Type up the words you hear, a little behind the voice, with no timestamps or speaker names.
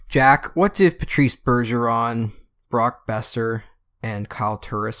Jack, what did Patrice Bergeron, Brock Besser, and Kyle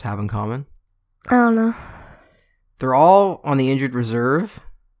Turris have in common? I don't know. They're all on the injured reserve,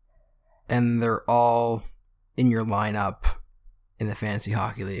 and they're all in your lineup in the Fantasy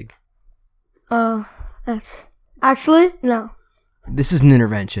Hockey League. Oh, that's... Actually, no. This is an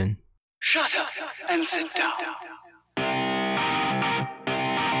intervention. Shut up and sit down.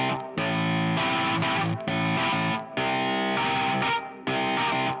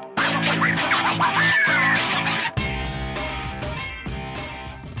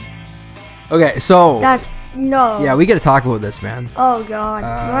 Okay, so... That's... No. Yeah, we gotta talk about this, man. Oh, God.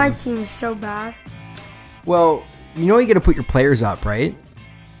 My team is so bad. Well, you know you gotta put your players up, right?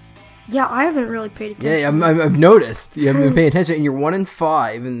 Yeah, I haven't really paid attention. Yeah, I've noticed. You haven't been paying attention, and you're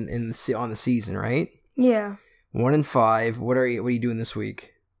 1-5 on the season, right? Yeah. 1-5. What are you doing this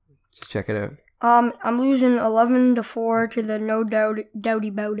week? Just check it out. I'm losing 11-4 to the no doubty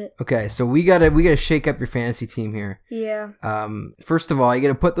about it. Okay, so we gotta shake up your fantasy team here. Yeah. First of all, you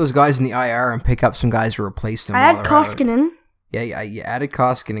gotta put those guys in the IR and pick up some guys to replace them. I had Koskinen. Yeah, you added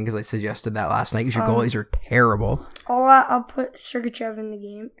Koskinen because I suggested that last night because your goalies are terrible. I'll put Sergachev in the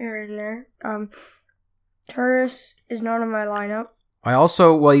game, or in there. Turris is not in my lineup. You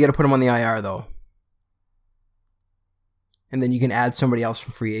gotta put him on the IR though. And then you can add somebody else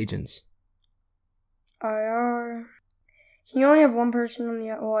from free agents. IR. Can you only have one person on the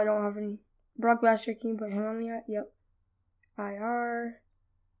IR? Well, I don't have any. Brock Besser, can you put him on the IR? Yep. IR.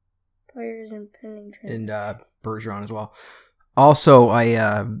 Players and pending trade. And Bergeron as well. Also,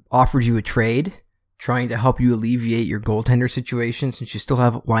 I offered you a trade trying to help you alleviate your goaltender situation since you still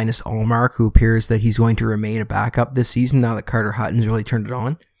have Linus Ullmark, who appears that he's going to remain a backup this season now that Carter Hutton's really turned it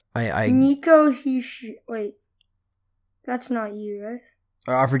on. Nico Wait. That's not you, right?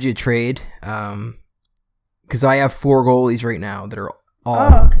 I offered you a trade because I have 4 goalies right now that are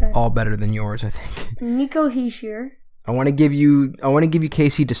all better than yours, I think. Nico Hischier. I want to give you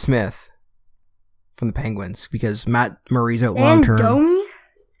Casey DeSmith from the Penguins because Matt Murray's out long term. And Domi?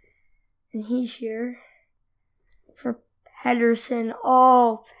 And Hischier. For Pedersen.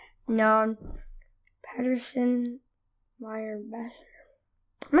 Oh, no. Pedersen, Meyer, Besser.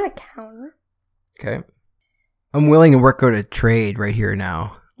 I'm going to counter. Okay. I'm willing to work out a trade right here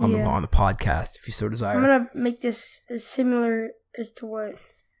now on the podcast if you so desire. I'm going to make this as similar as to what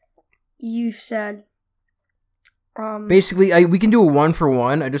you said. Basically, we can do a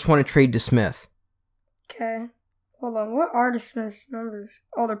 1-for-1. I just want to trade DeSmith. Okay. Hold on. What are DeSmith's numbers?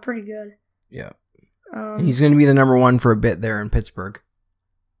 Oh, they're pretty good. Yeah. And he's going to be the number 1 for a bit there in Pittsburgh.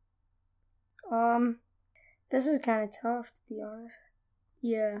 This is kind of tough, to be honest.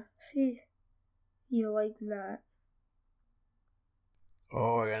 Yeah. See? You like that.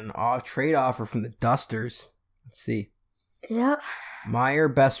 Oh, an trade offer from the Dusters. Let's see. Yeah. Meyer,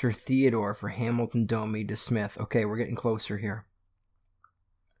 Besser, Theodore for Hamilton, Domi, DeSmith. Okay, we're getting closer here.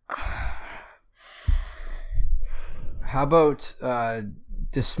 How about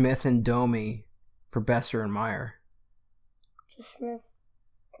DeSmith and Domi for Besser and Meyer? DeSmith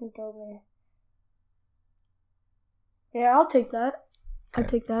and Domi. Yeah, I'll take that. Okay. I'll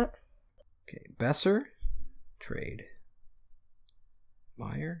take that. Okay, Besser, trade.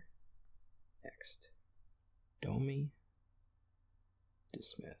 Meyer, next. Domi,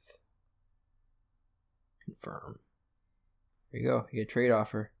 DeSmith. Confirm. There you go. You get a trade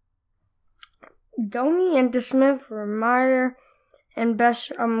offer. Domi and DeSmith for Meyer and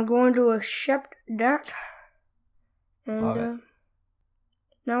Besser. I'm going to accept that. And Love it.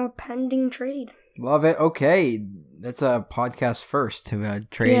 Now a pending trade. Love it. Okay. That's a podcast first to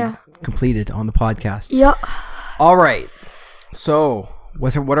trade completed on the podcast. Yep. All right. So,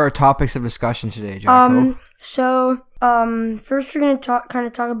 what are our topics of discussion today, Jacko? First we're going to talk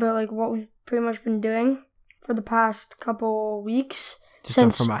about like what we've pretty much been doing for the past couple weeks.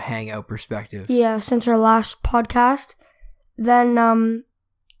 Just from a hangout perspective. Yeah, since our last podcast. Then,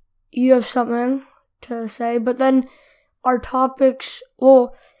 you have something to say, but then our topics,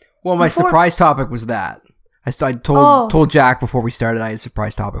 my surprise topic was that. I told Jack before we started I had a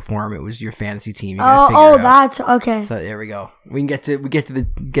surprise topic for him. It was your fantasy team. You gotta figure it out. That's okay. So there we go. We get to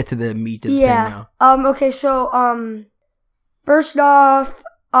the meat of the thing now. Okay, so first off,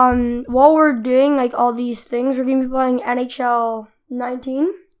 while we're doing like all these things, we're gonna be playing NHL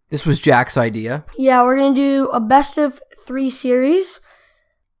 19. This was Jack's idea. Yeah, we're gonna do a best of 3 series.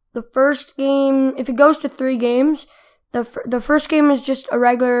 The first game, if it goes to 3 games, the first game is just a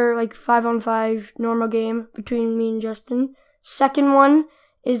regular, like, 5-on-5 normal game between me and Justin. Second one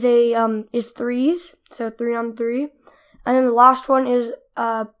is is threes, so 3-on-3. And then the last one is,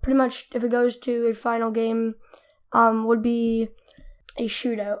 pretty much, if it goes to a final game, would be a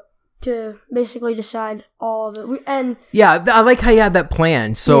shootout to basically decide all of it. And yeah, I like how you had that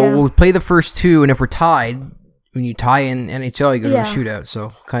plan. So we'll play the first two, and if we're tied, when you tie in NHL, you go to a shootout.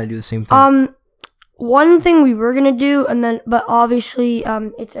 So kind of do the same thing. One thing we were gonna do, but obviously,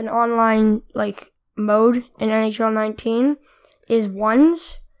 it's an online mode in NHL 19 is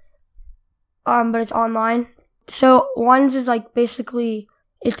ones. But it's online. So ones is basically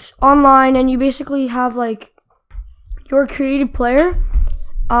it's online, and you basically have your created player,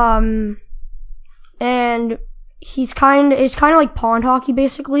 and it's kind of like pond hockey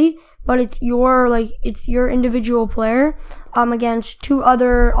basically, but it's your individual player against two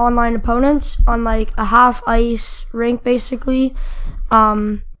other online opponents on a half ice rink basically,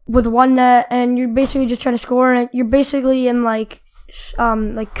 with one net, and you're basically just trying to score, and you're basically in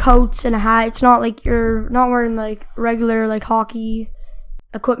coats and a hat. It's not you're not wearing regular hockey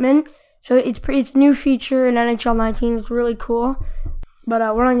equipment. So it's new feature in NHL 19. It's really cool,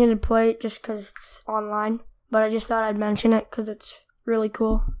 but we're not going to play it just because it's online. But I just thought I'd mention it because it's really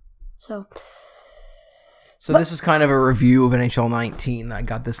cool. So this is kind of a review of NHL 19. I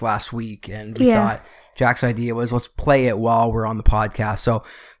got this last week, and we thought Jack's idea was let's play it while we're on the podcast. So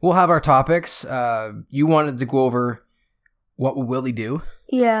we'll have our topics. You wanted to go over what will he do?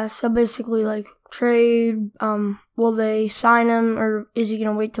 Yeah, so basically trade, will they sign him, or is he going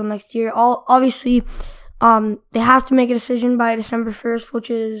to wait till next year? Obviously, they have to make a decision by December 1st,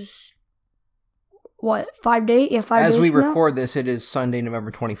 which is, 5 days? Yeah, 5 days As we from record this, it is Sunday,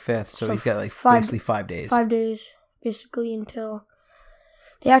 November 25th, so he's got basically 5 days. 5 days, basically, until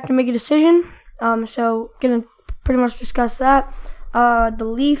they have to make a decision. So, going to pretty much discuss that. The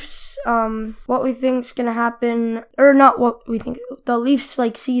Leafs, what we think is going to happen, or not what we think, the Leafs,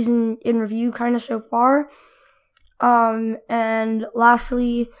 season in review kind of so far. And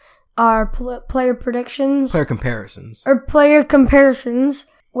lastly, our player predictions. Player comparisons. Or player comparisons,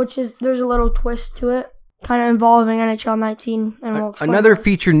 which is, there's a little twist to it, kind of involving NHL 19. And we'll explain another that.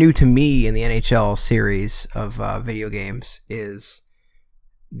 feature new to me in the NHL series of video games is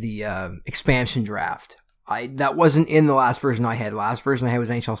the expansion draft. That wasn't in the last version I had. The last version I had was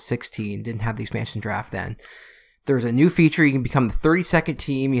NHL 16. Didn't have the expansion draft then. There's a new feature. You can become the 32nd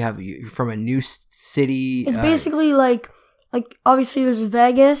team. You're from a new city. It's basically obviously there's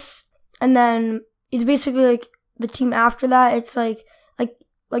Vegas, and then it's basically the team after that. It's like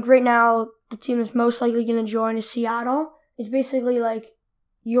right now the team is most likely going to join is Seattle. It's basically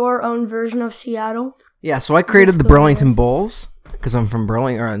your own version of Seattle. Yeah, so I created the Burlington Bulls because I'm from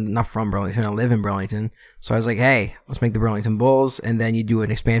Burlington, or not from Burlington, I live in Burlington. So I was like, hey, let's make the Burlington Bulls, and then you do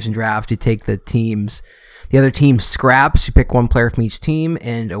an expansion draft. You take the other team's scraps, you pick one player from each team,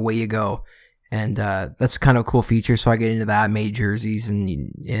 and away you go. And that's kind of a cool feature, so I get into that, made jerseys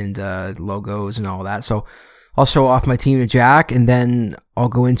and logos and all that. So I'll show off my team to Jack, and then I'll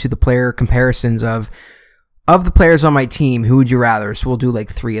go into the player comparisons of the players on my team. Who would you rather? So we'll do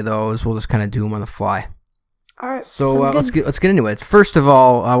 3 of those. We'll just kind of do them on the fly. All right. So let's get into it. First of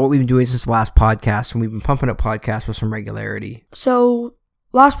all, what we've been doing since the last podcast, and we've been pumping up podcasts with some regularity. So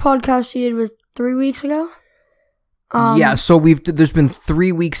last podcast you did was 3 weeks ago. Yeah. So there's been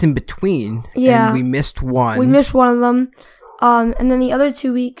 3 weeks in between. Yeah. And we missed one. We missed one of them. And then the other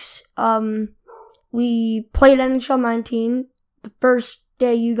 2 weeks, we played NHL 19. The first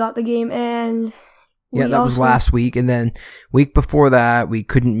day you got the game, and yeah, that was last week. And then week before that, we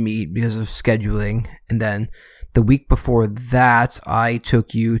couldn't meet because of scheduling. And then the week before that, I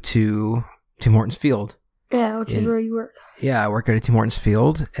took you to Tim Hortons Field. Yeah, which is where you work. Yeah, I work at Tim Hortons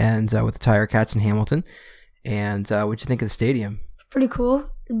Field and with the Tire Cats in Hamilton. And what'd you think of the stadium? Pretty cool.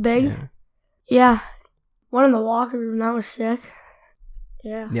 Big. Yeah. One in the locker room, that was sick.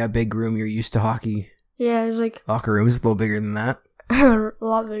 Yeah. Yeah, big room. You're used to hockey. Yeah, it was locker room is a little bigger than that. A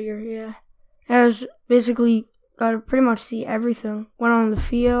lot bigger, yeah. I was basically got to pretty much see everything. Went on the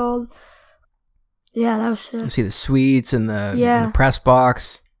field. Yeah, that was sick. You see the suites and the press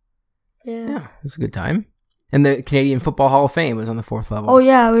box. Yeah. It was a good time. And the Canadian Football Hall of Fame was on the 4th level. Oh,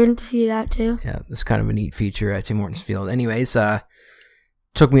 yeah, we didn't see that, too. Yeah, that's kind of a neat feature at Tim Hortons Field. Anyways,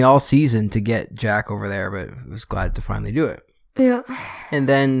 took me all season to get Jack over there, but I was glad to finally do it. Yeah. And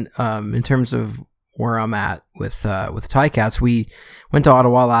then, in terms of where I'm at with Ticats, we went to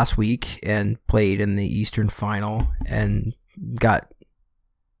Ottawa last week and played in the Eastern Final and got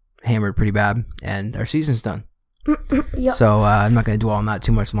hammered pretty bad, and our season's done. Yep. So I'm not going to dwell on that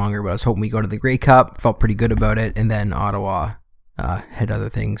too much longer, but I was hoping we go to the Grey Cup. Felt pretty good about it, and then Ottawa had other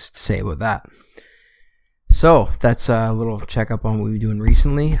things to say about that. So that's a little checkup on what we've been doing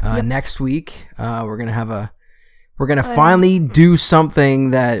recently. Next week we're gonna We're going to finally do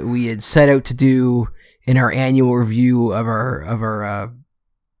something that we had set out to do in our annual review of our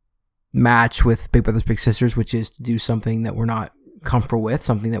match with Big Brothers Big Sisters, which is to do something that we're not comfortable with,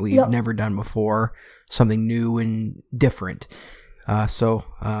 something that we've never done before, something new and different. So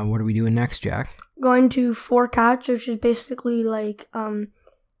what are we doing next, Jack? Going to Four Cats, which is basically like an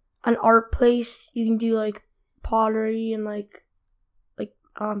art place. You can do like pottery and like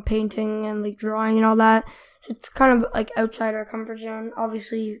painting and like drawing and all that. So it's kind of like outside our comfort zone.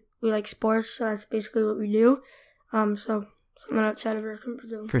 Obviously, we like sports, so that's basically what we do. So something outside of our comfort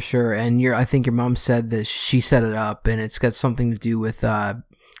zone. For sure. And I think your mom said that she set it up, and it's got something to do with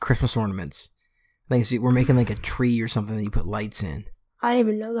Christmas ornaments. I think we're making like a tree or something that you put lights in. I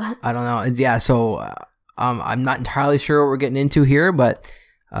didn't even know that. I don't know. Yeah, so I'm not entirely sure what we're getting into here, but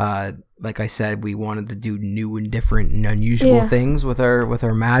like I said, we wanted to do new and different and unusual things with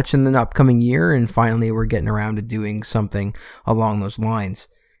our match in the upcoming year, and finally we're getting around to doing something along those lines.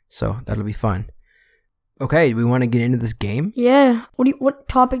 So that'll be fun. Okay, do we want to get into this game? Yeah. What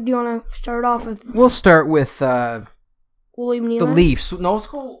topic do you want to start off with? We'll start with William Nylander? The Leafs. No, let's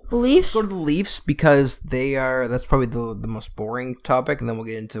go. The Leafs? Let's go to the Leafs because that's probably the most boring topic, and then we'll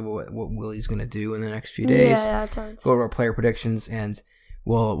get into what Willie's going to do in the next few days. Yeah, that sounds. Go over our player predictions, and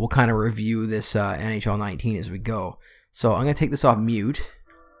we'll kind of review this NHL 19 as we go. So I'm going to take this off mute.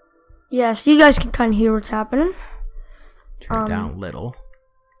 Yeah, so you guys can kind of hear what's happening. Turn it down a little.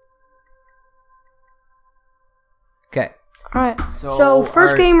 Okay. Alright. So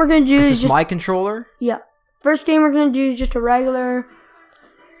first game we're going to do is just... This is my controller? Yeah. First game we're going to do is just a regular...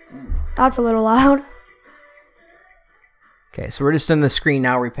 That's a little loud. Okay, so we're just on the screen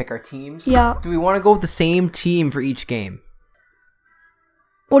now where we pick our teams. Yeah. Do we want to go with the same team for each game?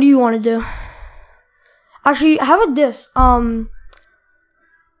 What do you want to do? Actually, how about this?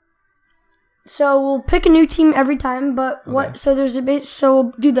 So we'll pick a new team every time, but Okay. So there's a so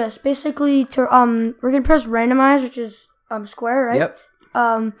we'll do this. Basically, we're gonna press randomize, which is square, right? Yep.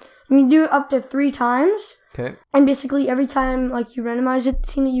 You can do it up to 3 times. Okay. And basically, every time like you randomize it, the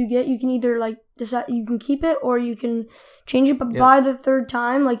team that you get, you can either like decide you can keep it or you can change it. But by the 3rd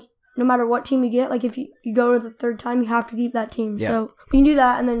time, like no matter what team you get, like if you go to the 3rd time, you have to keep that team. Yeah. So we can do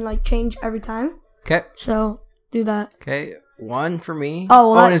that and then like change every time. Okay. So do that. Okay. 1 for me.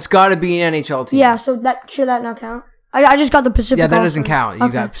 Oh, well, and it's got to be an NHL team. Yeah. So should that not count? I just got the Pacific. Yeah, that All-Stars. doesn't count. You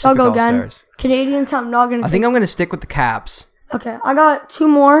Okay, got so I'll Pacific go All-Stars. again. Canadians, I'm not gonna. I think I'm going to stick with the Caps. Okay, I got 2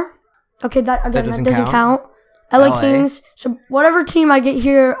 more. Okay, that doesn't count. LA Kings. So whatever team I get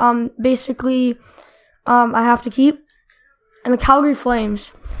here, basically, I have to keep. And the Calgary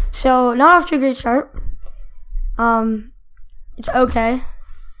Flames. So not off to a great start. It's okay.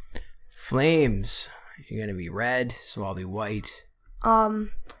 Flames. You're going to be red, so I'll be white.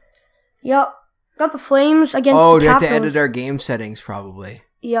 Yep. Got the Flames against do the we have Capitals. to edit our game settings probably?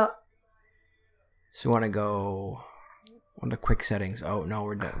 Yep. So we want to go on to quick settings. Oh, no,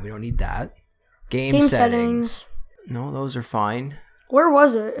 we don't need that. Game Game settings. settings. No, those are fine. Where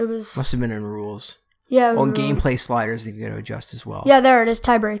was it? It was... Must have been in rules. Yeah, it was On in rules. gameplay sliders, you got to adjust as well. Yeah, there it is.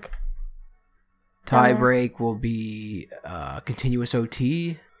 Tie break. Tie break will be continuous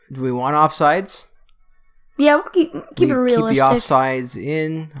OT. Do we want offsides? Yeah, we'll keep it realistic. Keep the offsides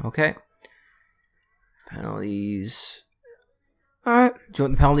in. Okay. Penalties. Alright. Do you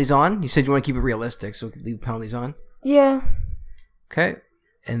want the penalties on? You said you want to keep it realistic, so we can leave the penalties on. Yeah. Okay.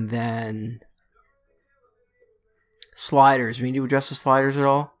 And then sliders. Do we need to adjust the sliders at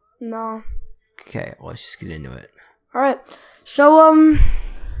all? No. Okay, well, let's just get into it. Alright. So,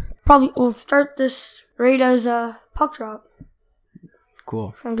 probably we'll start this right as a puck drop.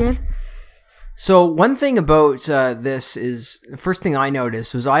 Cool. Sound good? So one thing about this is, the first thing I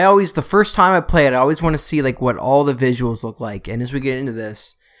noticed was the first time I play it, I always want to see like what all the visuals look like. And as we get into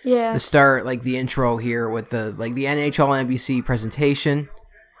this, Yeah. the start, like the intro here with the NHL NBC presentation.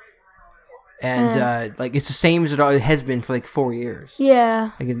 And like it's the same as it has been for like 4 years.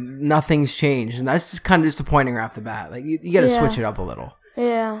 Yeah. Like nothing's changed. And that's just kind of disappointing right off the bat. Like you got to switch it up a little.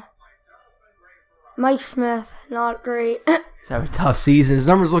 Yeah. Mike Smith, not great. He's having a tough season. His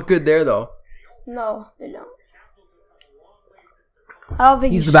numbers look good there though. No, they don't. I don't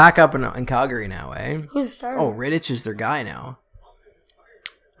think he's the backup in Calgary now, eh? Who's the starter? Oh, Rittich is their guy now.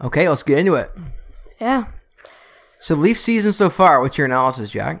 Okay, let's get into it. Yeah. So Leaf season so far, what's your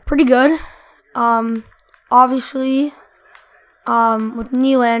analysis, Jack? Pretty good. Obviously, with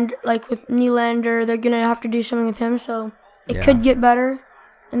Nylander, they're gonna have to do something with him, so it could get better.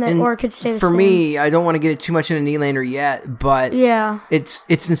 and then or it could stay the for same. me, I don't want to get it too much into Nylander yet, but Yeah. it's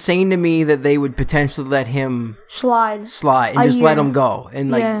insane to me that they would potentially let him Slide and just let him go and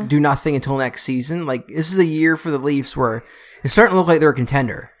Yeah. do nothing until next season. Like, this is a year for the Leafs where it's starting to look like they're a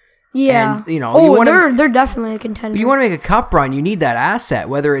contender. Yeah. And, you wanna, they're definitely a contender. you want to make a cup run, you need that asset,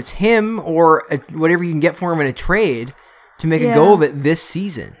 whether it's him or whatever you can get for him in a trade to make a go of it this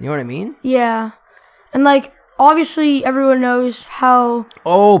season. You know what I mean? Yeah. And, like, obviously everyone knows how...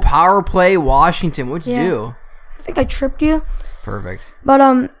 Oh, power play, Washington. What'd you do? I think I tripped you. Perfect. But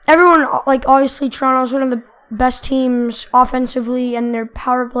everyone, like, obviously Toronto's one of the best teams offensively, and their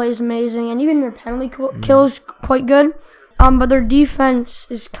power play is amazing, and even their penalty kill is quite good. But their defense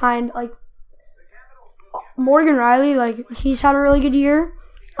is kind like Morgan Riley. Like, he's had a really good year.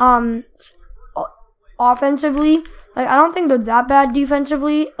 Offensively, like, I don't think they're that bad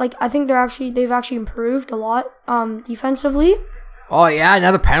defensively. Like, I think they've actually improved a lot defensively. Oh yeah,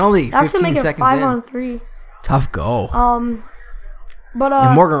 another penalty. That's 15 gonna make it seconds 5-on-3. Tough go. But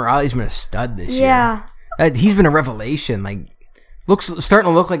and Morgan Riley's been a stud this year. He's been a revelation. Like, starting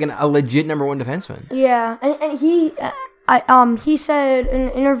to look like a legit number one defenseman. Yeah, and he said in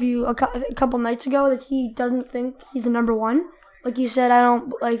an interview a couple nights ago that he doesn't think he's a number one. Like, he said,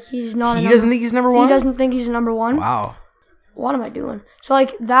 he's not. He doesn't think he's number one? He doesn't think he's number one. Wow. What am I doing? So,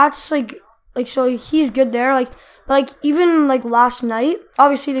 like, that's, like, so he's good there. Like, even, like, last night,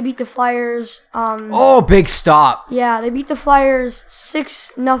 obviously they beat the Flyers. Big stop. Yeah, they beat the Flyers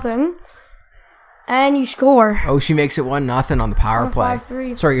 6-0. And you score. Oh, she makes it 1-0 on the power play.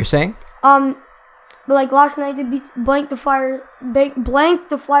 5-3. Sorry, you're saying? But, like, last night they blanked the Flyers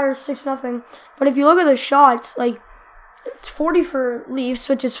 6-0. But if you look at the shots, like, it's 40 for Leafs,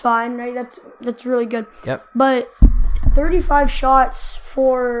 which is fine, right? That's really good. Yep. But 35 shots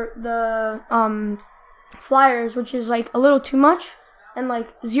for the Flyers, which is, like, a little too much, and, like,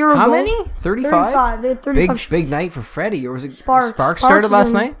 0 How goals. many? 35? 35. They had 35 shots. Big night for Freddie, or was it Sparks started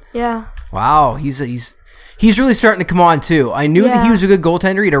last night? Yeah. Wow, he's really starting to come on too. I knew that he was a good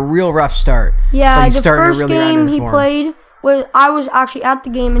goaltender. He had a real rough start. Yeah, but he's the starting first to really game he played I was actually at the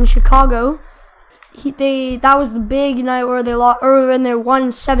game in Chicago. That was the big night where they lost, or when they won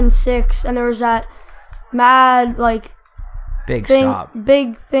 7-6, and there was that mad, like, big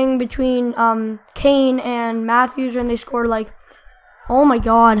thing between Kane and Matthews, and they scored, like, oh my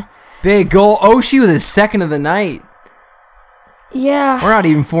god, big goal. Oshie with his second of the night. Yeah, we're not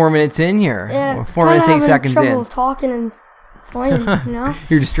even 4 minutes in here. Yeah, we're 4 minutes 8 seconds in. Trouble talking and playing, you know.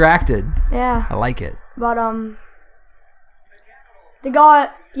 You're distracted. Yeah, I like it. But they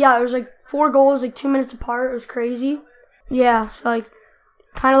got it was like 4 goals, like 2 minutes apart. It was crazy. Yeah, so, like,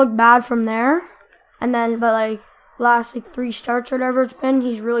 kind of looked bad from there, and then but, like, last, like, 3 starts or whatever it's been,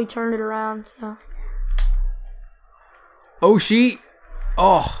 he's really turned it around. So Oshie,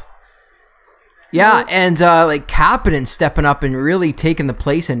 yeah, and like, Kapanen stepping up and really taking the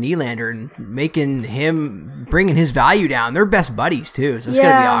place of Nylander and bringing his value down. They're best buddies too, so it's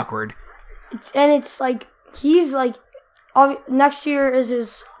gonna be awkward. It's like he's like, next year is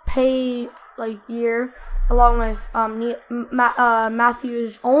his pay, like, year, along with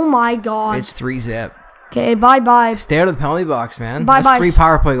Matthews. Oh my god, it's 3-0. Okay, bye. Stay out of the penalty box, man. Bye. That's 3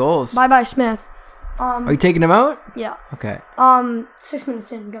 power play goals. Bye, Smith. Are you taking him out? Yeah. Okay. 6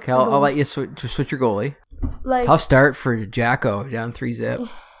 minutes in. Okay, I'll let you switch your goalie. Like, tough start for Jacko, down 3-0.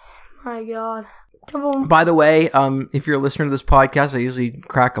 My god. By the way, if you're a listener to this podcast, I usually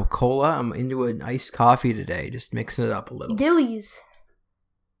crack a cola. I'm into an iced coffee today, just mixing it up a little. Gillies.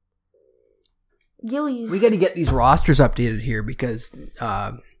 We got to get these rosters updated here because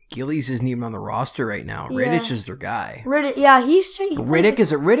Gillies isn't even on the roster right now. Yeah. Rittich is their guy. Riddick, yeah, Riddick,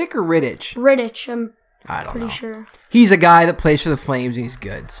 is it Riddick or Rittich? Rittich, I don't know. Pretty sure. He's a guy that plays for the Flames and he's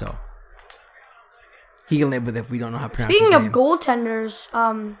good, so he can live with it if we don't know how to pronounce his name. Speaking of goaltenders,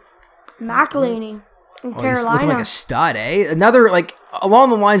 McElhinney in Carolina. He's looking like a stud, eh? Another, like, along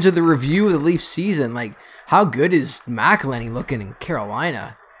the lines of the review of the Leafs season, like, how good is McElhinney looking in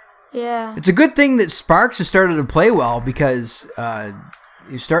Carolina? Yeah. It's a good thing that Sparks has started to play well because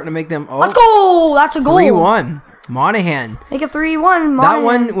you're starting to make them... Let's go! That's a goal. 3-1. Monahan. Make it 3-1. Monahan. That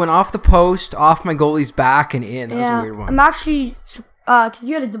one went off the post, off my goalie's back, and in. That was a weird one. I'm actually... Because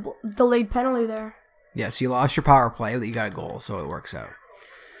you had a delayed penalty there. Yeah, so you lost your power play, but you got a goal, so it works out.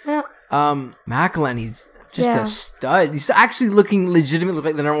 Yeah. McElhinney's just a stud. He's actually looking legitimately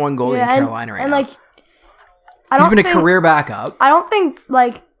like the number 1 goalie in Carolina right now. And, like... He's been a career backup. I don't think,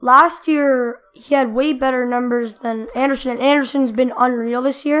 like... Last year, he had way better numbers than Anderson. And Anderson's been unreal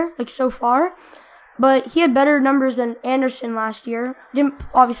this year, like, so far. But he had better numbers than Anderson last year. Didn't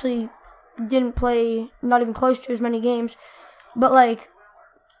play not even close to as many games. But, like,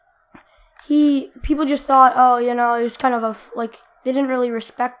 people just thought, oh, it was kind of they didn't really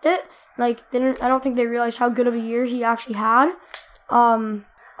respect it. I don't think they realized how good of a year he actually had. I'm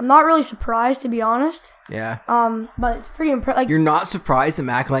not really surprised, to be honest. Yeah. But it's pretty impressive. You're not surprised that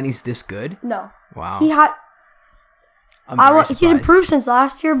McElhinney's this good? No. Wow. He's improved since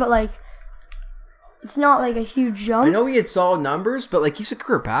last year, but it's not a huge jump. I know he had solid numbers, but he's a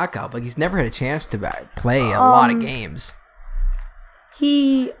career backup. He's never had a chance to play a lot of games.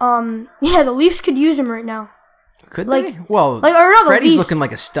 The Leafs could use him right now. Could they? Well, Freddie's looking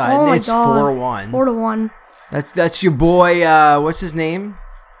like a stud. Oh my it's God. 4-1. 4-1. That's your boy. What's his name?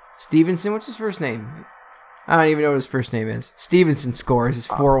 Stevenson. What's his first name? I don't even know what his first name is. Stevenson scores. It's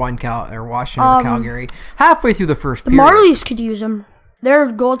 4-1 Washington over Calgary. Halfway through the first period. The Marlies could use him. Their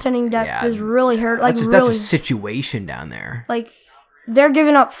goaltending depth is really hurt. That's a situation down there. They're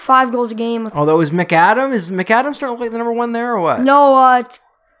giving up 5 goals a game. Although is McAdam starting to look like the number one there or what? No, it's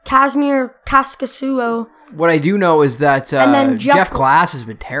Kazimir Kaskasuo. What I do know is that and then Jeff Glass has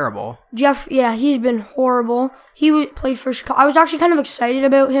been terrible. He's been horrible. He played for Chicago. I was actually kind of excited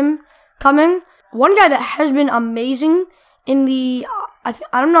about him coming. One guy that has been amazing in the...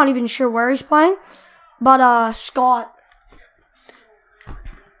 I'm not even sure where he's playing, but Scott.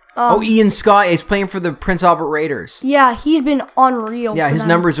 Ian Scott is playing for the Prince Albert Raiders. Yeah, he's been unreal. Yeah, his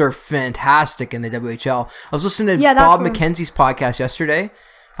numbers are fantastic in the WHL. I was listening to Bob McKenzie's podcast yesterday.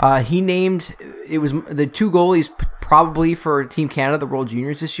 He named, it was the 2 goalies probably for Team Canada, the World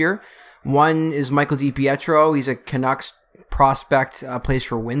Juniors this year. One is Michael DiPietro. He's a Canucks prospect, plays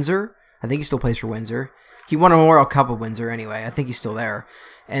for Windsor. I think he still plays for Windsor. He won a Memorial Cup of Windsor anyway. I think he's still there.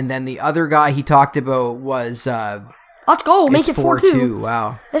 And then the other guy he talked about was... let's go. Make it 4-2.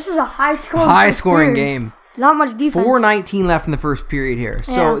 Wow. This is a high-scoring game. Not much defense. 4:19 left in the first period here.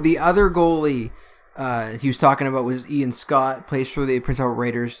 Yeah. So the other goalie he was talking about was Ian Scott, plays for the Prince Albert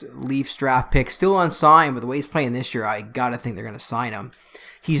Raiders, Leafs draft pick, still unsigned, but the way he's playing this year, I gotta think they're gonna sign him.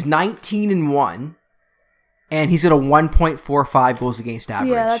 He's 19-1, and he's at a 1.45 goals against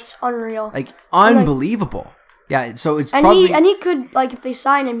average. Yeah, that's unreal. Unbelievable. Yeah, so it's he could, if they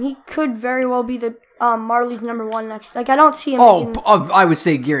sign him, he could very well be the Marlies number 1 next. I don't see him. I would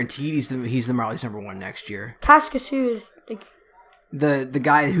say guaranteed he's the Marlies number 1 next year. Kaskasuo is the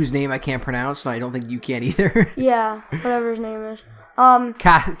guy whose name I can't pronounce, and I don't think you can either. Yeah, whatever his name is.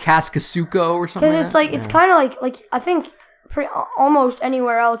 Kaskasuko or something. Because it's kind of like I think almost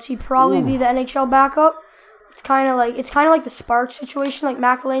anywhere else he'd probably be the NHL backup. It's kind of like the Sparks situation.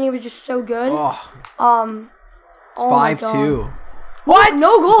 McElhinney was just so good. It's 5-2. What?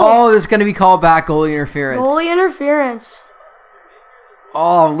 No goal. Oh, this is going to be called back goalie interference. Goalie interference.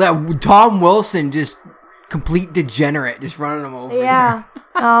 Oh, Tom Wilson, just complete degenerate, just running him over. Yeah.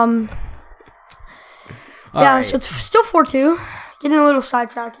 Right. So it's still 4-2. Getting a little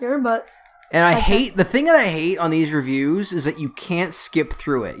sidetracked here, but... And the thing that I hate on these reviews is that you can't skip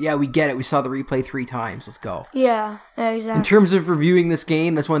through it. Yeah, we get it. We saw the replay 3 times. Let's go. Yeah, exactly. In terms of reviewing this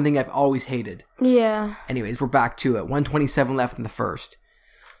game, that's one thing I've always hated. Yeah. Anyways, we're back to it. 1:27 left in the first.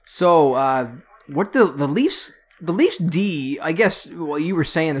 So, what the Leafs D, I guess, you were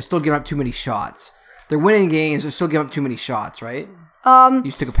saying they're still giving up too many shots. They're winning games, they're still giving up too many shots, right? You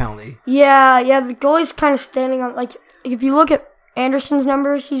just took a penalty. Yeah, the goalie's kind of standing on, if you look at Anderson's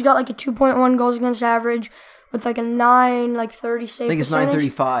numbers, he's got a 2.1 goals against average with a 930 save. I think it's percentage.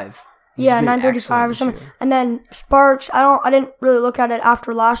 935. Yeah, 935 or something. And then Sparks, I didn't really look at it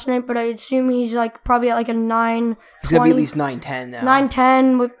after last night, but I assume he's probably at a 920. He's gonna be at least 910 now.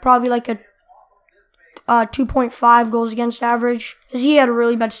 910 with probably a 2.5 goals against average, because he had a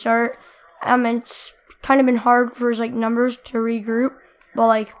really bad start. It's kind of been hard for his numbers to regroup,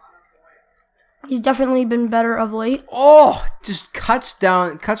 but he's definitely been better of late. Oh, just cuts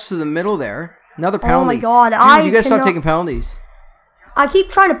to the middle there. Another penalty. Oh my God. Dude, you guys stop taking penalties. I keep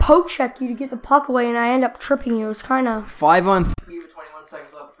trying to poke check you to get the puck away, and I end up tripping you. It's kind of... 5-on-3 with 21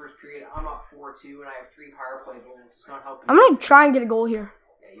 seconds left the first period. I'm up 4-2, and I have 3 power play goals. It's not helping. I'm going to try and get a goal here.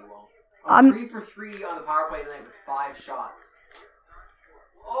 Yeah, you will. I'm 3 for 3 on the power play tonight with 5 shots.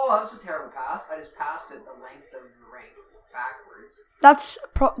 Oh, that was a terrible pass. I just passed it the length of the rink backwards.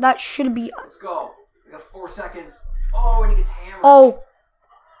 That should be... Let's go. We got 4 seconds. Oh, and he gets hammered. Oh.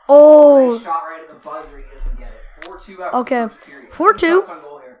 Nice shot right at the buzzer. He doesn't get it. 4-2 after the first period. 4-2. On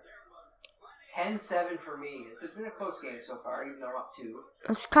goal here. 10-7 for me. It's been a close game so far, even though I'm up 2.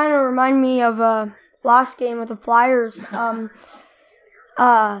 This kind of remind me of last game with the Flyers.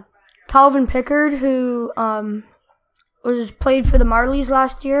 Calvin Pickard, who was played for the Marlies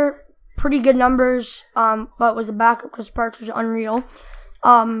last year. Pretty good numbers, but was a backup because Sparks was unreal.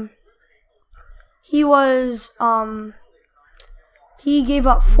 He gave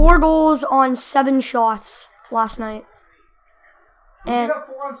up 4 goals on 7 shots last night. Who And gave up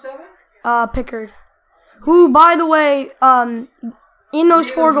 4 on 7? Pickard, who, by the way, in those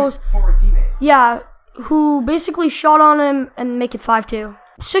 4 goals, Former teammate. yeah, who basically shot on him and make it 5-2.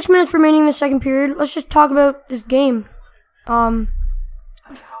 6 minutes remaining in the second period. Let's just talk about this game. How I'm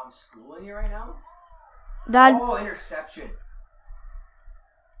schooling you right now? That Interception.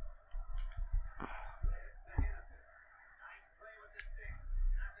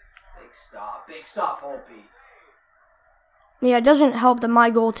 Big stop, Holtby. yeah, it doesn't help that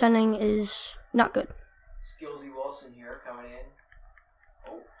my goaltending is not good. Skillsy Wilson here coming in.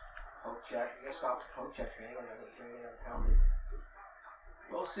 Oh, poke check. You gotta stop the poke check, man. Penalty.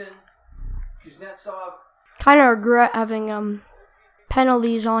 Wilson, Kuznetsov. Kind of regret having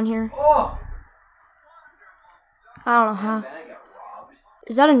penalties on here. Oh! I don't know Sam how. Bennett got robbed.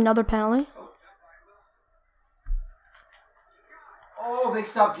 Is that another penalty? Oh, big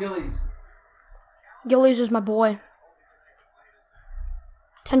stop, Gillies. Gillies is my boy.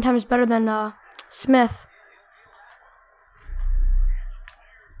 10 times better than Smith.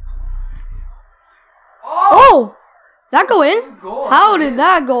 Oh! That go in? Good goal. How did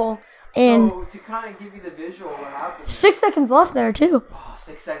that go in? So, to kind of give you the visual of what happened. 6 seconds left there, too. Oh,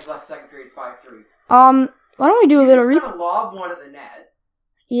 6 seconds left, second period, 5-3. Why don't we do a little You replay? just kind of lob one at the net.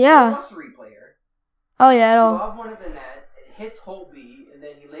 Yeah. Plus replay here. Oh, yeah. You It'll... lob one at the net, it hits Holtby, and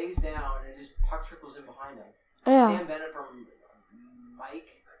then he lays down, and it just puck trickles in behind him. Yeah. Sam Bennett from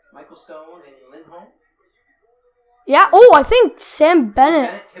Michael Stone, and Lindholm. Yeah. Oh, I think Sam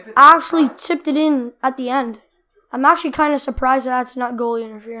Bennett tip it actually front. tipped it in at the end. I'm actually kind of surprised that's not goalie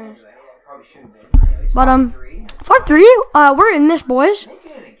interference. Anyway, it probably should have been. Anyways, But, 5-3. 5-3. We're in this, boys. Make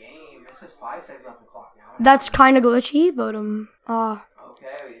it in a game. It says 5 seconds left on the clock now. That's kind of glitchy, but Okay,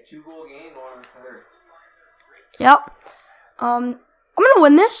 we had 2-goal game going on the third. yep. I'm gonna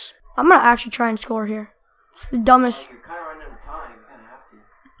win this. I'm gonna actually try and score here. It's the dumbest. You're kind of running out of time. You kind of have to.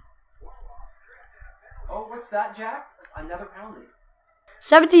 Oh, what's that, Jack? Another penalty.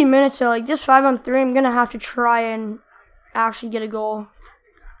 17 minutes, so like this 5-on-3, I'm gonna have to try and actually get a goal.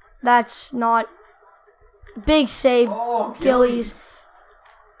 That's not big save, Oh, Gillies.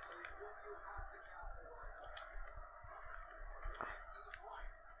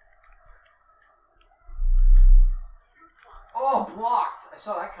 Oh, blocked. I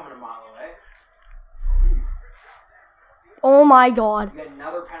saw that coming a mile away. Oh my god. You got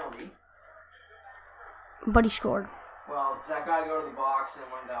another penalty. But he scored. Well, that guy go to the box and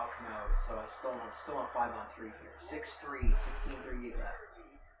one guy will come out. So I still on 5-on-3 here. 6-3, 16:38 left.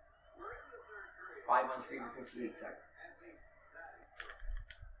 5-on-3 for 58 seconds.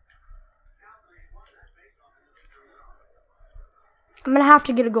 I'm gonna have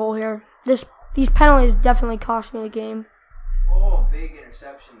to get a goal here. These penalties definitely cost me the game. Oh, big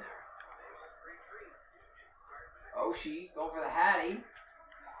interception there. Oshie going for the Hattie.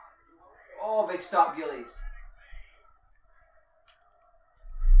 Oh, big stop, Gillies.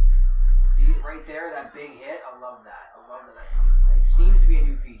 See it right there, that big hit? I love that. That's a new thing. Seems to be a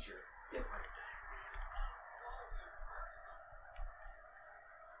new feature. It's different.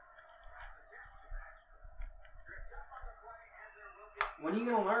 When are you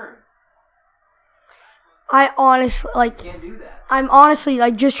going to learn? I honestly, like, You can't do that. I'm honestly,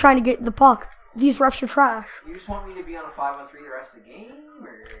 like, just trying to get the puck. These refs are trash. You just want me to be on a 5-on-3 the rest of the game?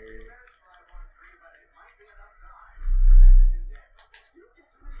 Or...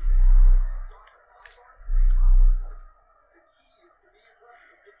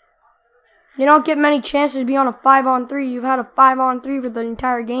 You don't get many chances to be on a 5-on-3. You've had a 5-on-3 for the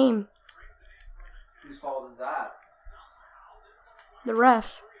entire game. Whose fault is that? The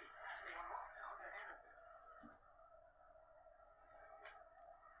refs.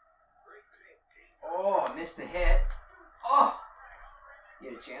 Oh, I missed the hit. Oh! You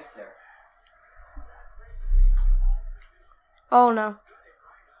had a chance there. Oh no.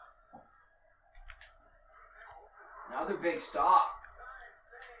 Another big stop.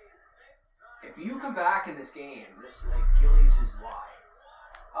 If you come back in this game, this Gillies is why.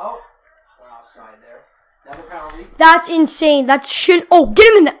 Oh, went offside there. Another penalty. That's insane. That shouldn't. Oh,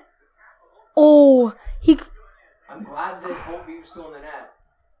 get him in the net. Oh, he. I'm glad that Holtby was still in the net.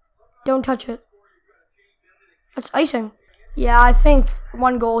 Don't touch it. That's icing. Yeah, I think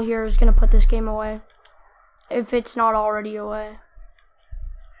one goal here is going to put this game away. If it's not already away.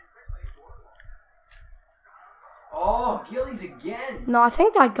 Oh, Gillies again. No, I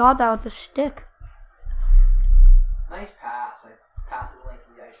think I got that with a stick. Nice pass. I passed it length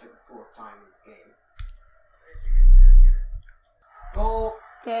of the ice for the 4th time in this game. Goal.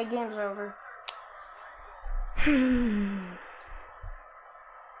 Yeah, game's over.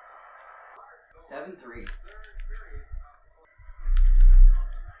 7-3.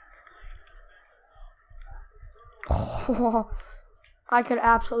 Oh, I could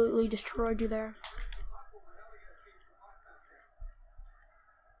absolutely destroy you there.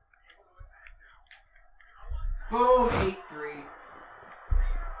 Boom, 8-3.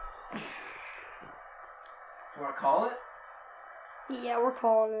 You want to call it? Yeah, we're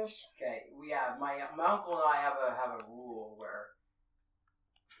calling this. Okay, my uncle and I have a rule where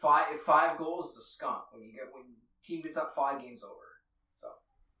if 5 goals is a skunk when team gets up 5 games over. So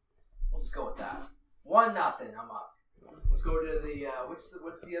we'll just go with that. 1-0. I'm up. Let's go to the what's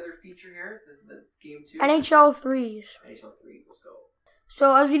the other feature here? That's game 2. NHL threes. NHL threes. Let's go.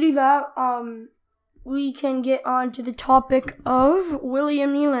 So as we do that, we can get on to the topic of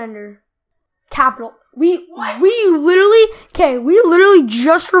William Nylander. Capital. We literally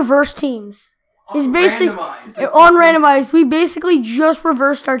just reversed teams. It's basically on randomized. We basically just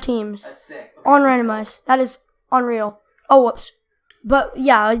reversed our teams. That's sick. Okay, on randomized. That is unreal. Oh, whoops. But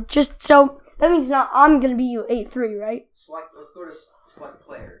yeah, just so that means now I'm gonna be you 8-3, right? Let's go to select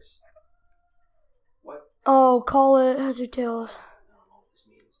players. What? Oh, call it heads or tails. I don't know what this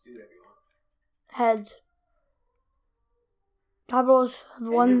means. Do whatever you want. Heads. Capitals have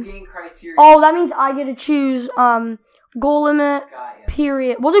And one. your game criteria. Oh, that means I get to choose goal limit, Got ya.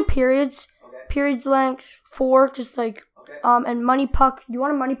 period. We'll do periods. Okay. Periods length 4, just like Okay. and money puck. You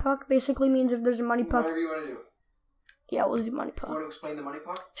want a money puck? Basically means if there's a money puck. Whatever you want to do. Yeah, we'll do money You puck. want to explain the money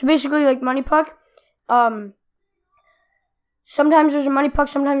puck? So basically, like money puck, sometimes there's a money puck,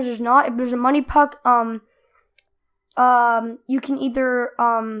 sometimes there's not. If there's a money puck, you can either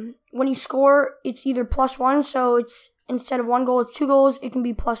when you score, it's either +1, so it's instead of 1 goal, it's 2 goals. It can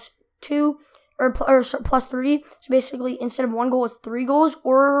be +2 or +3. So basically, instead of 1 goal, it's 3 goals.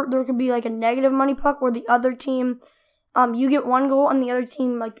 Or there could be like a negative money puck where the other team, you get 1 goal, and the other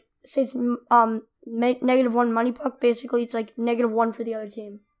team, like say it's -1 money puck. Basically, it's like -1 for the other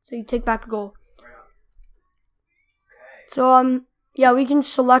team. So you take back a goal. Right on. Okay. So yeah, we can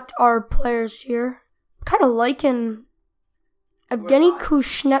select our players here. Kind of liking Evgeny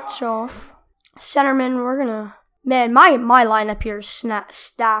Kuznetsov, centerman. We're gonna my lineup here is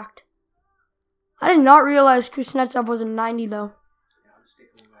stacked. I did not realize Kuznetsov was a 90 though. Yeah, I'm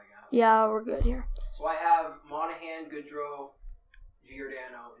sticking with what I got. Yeah, we're good here. So I have Monahan, Goodrow,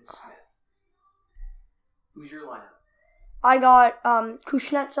 Giordano, and Smith. Who's your lineup? I got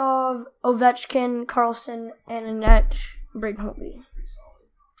Kuznetsov, Ovechkin, Carlson, and Annette Braden Holtby. That's pretty solid.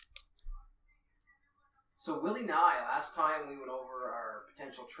 So Willie and I, last time we went over our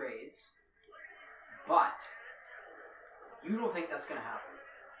potential trades, but you don't think that's going to happen?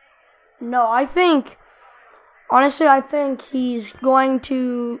 No, I think he's going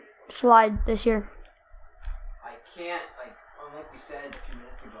to slide this year. I can't, like we said a few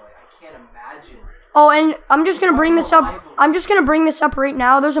minutes ago, I can't imagine. Oh, and I'm just gonna bring this up right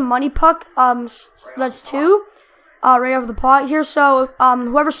now. There's a money puck. That's 2. Right off the pot here. So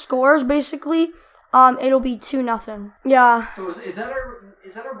whoever scores, basically, it'll be 2-0. Yeah. So is that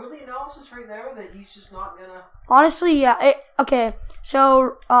our Willie analysis right there that he's just not gonna? Honestly, yeah. Okay.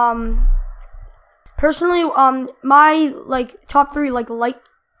 So personally, my top 3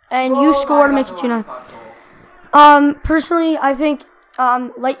 and you score to make it 2-0. Personally, I think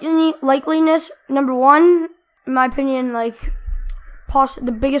likeliness, number 1, in my opinion,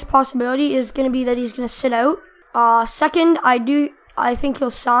 the biggest possibility is going to be that he's going to sit out. Second, I think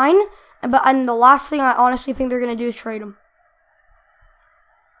he'll sign, and the last thing I honestly think they're going to do is trade him.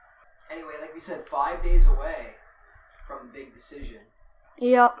 Anyway, like we said, 5 days away from the big decision.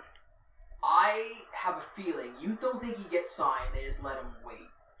 Yep. I have a feeling you don't think he gets signed, they just let him wait.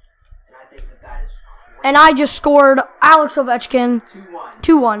 And I think that is crazy. And I just scored Alex Ovechkin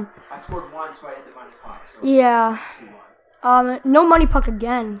 2-1. I scored 1, so I hit the money puck. So yeah. 2-1. No money puck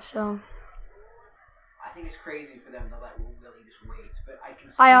again, so. I think it's crazy for them to let Willie just wait. But I can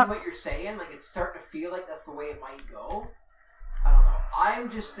see what you're saying. It's starting to feel like that's the way it might go. I don't know. I'm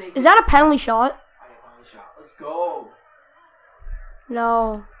just thinking. Is that a penalty shot? I got a penalty shot. Let's go.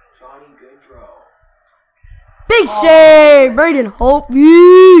 No. Johnny Goodrow. Big save! Braden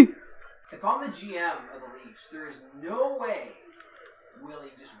Holtby! If I'm the GM of the Leafs, there is no way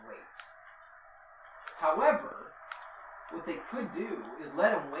Willie just waits. However, what they could do is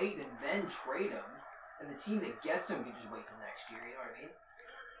let him wait and then trade him, and the team that gets him can just wait till next year, you know what I mean?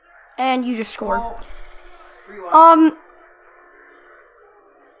 And you just scored. 3-1.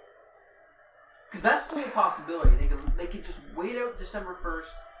 Because that's the only possibility. They could just wait out December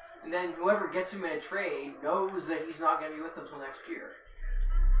 1st, and then whoever gets him in a trade knows that he's not going to be with them until next year.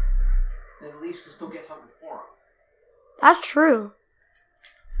 Then at least can still get something for him. That's true.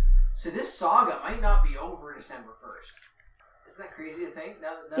 So this saga might not be over December 1st. Isn't that crazy to think?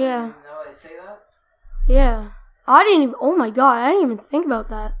 Now that I say that? Yeah. I didn't even... Oh my god, I didn't even think about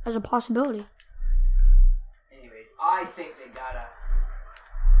that as a possibility. Anyways, I think they gotta...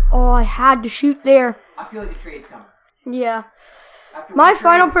 Oh, I had to shoot there. I feel like a trade's coming. Yeah. After my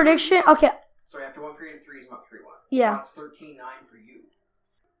final prediction... Okay. Sorry, after one period of threes, I'm up 3-1. Yeah. So it's 13-9 for you.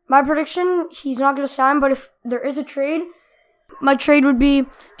 My prediction, he's not going to sign, but if there is a trade, my trade would be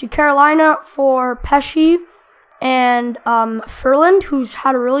to Carolina for Pesci and Furland, who's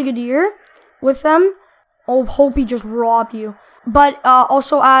had a really good year with them. I hope he just robbed you. But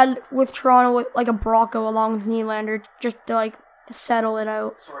also add with Toronto with like a Brocco along with Nylander just to like settle it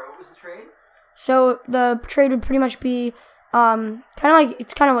out. Sorry, what was the trade? So the trade would pretty much be kind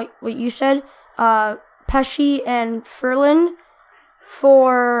of like what you said, Pesci and Furland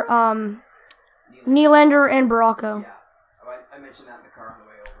for Nylander and Brocco. Yeah, I mentioned that in the car on the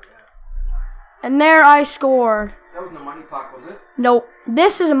way over, yeah. And there I scored. That was no money puck, was it? Nope.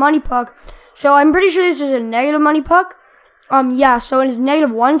 This is a money puck. So I'm pretty sure this is a negative money puck. Yeah, so it is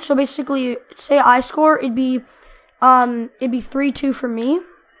 -1. So basically, say I score, it'd be 3-2 for me.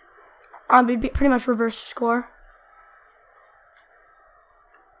 It'd be pretty much reverse the score.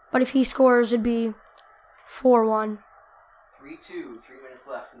 But if he scores, it'd be 4-1. 3-2, 3 minutes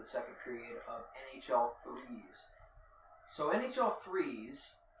left in the second period of NHL threes. So NHL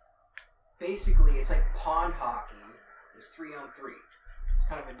threes, basically, it's like pond hockey. It's 3-on-3. It's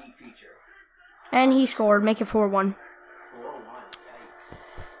kind of a neat feature. And he scored. Make it 4-1. 4-1. Yikes.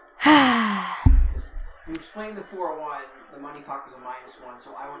 When you're playing the 4-1, the money puck was a -1,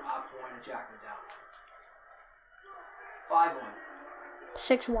 so I went up 1 and Jack went down. 5-1.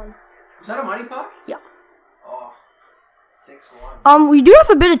 6-1. Was that a money puck? Yeah. Oh, 6-1. We do have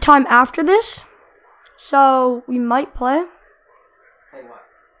a bit of time after this, so we might play Play what?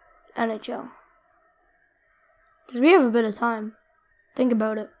 NHL. Because we have a bit of time. Think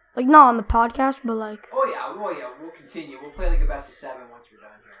about it. Like, not on the podcast, but like... Oh yeah, we'll continue. We'll play like a best of 7 once we're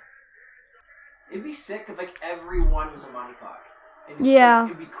done here. It'd be sick if like every one was a money puck. Yeah.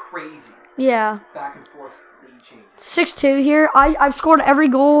 It'd be crazy. Yeah. Back and forth lead changes. 6-2 here. I've scored every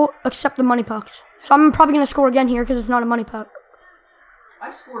goal except the money pucks. So I'm probably going to score again here because it's not a money puck. I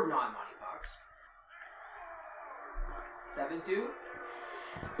scored non-money pucks. 7-2?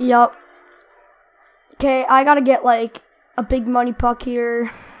 Yup. Okay, I got to get like a big money puck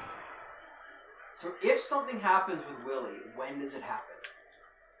here. So if something happens with Willie, when does it happen?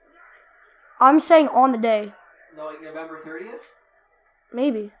 I'm saying on the day. No, like November 30th?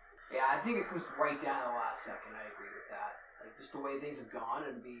 Maybe. Yeah, I think it comes right down to the last second. I agree with that. Like, just the way things have gone,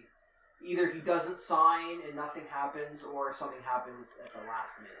 it'd be either he doesn't sign and nothing happens, or if something happens, it's at the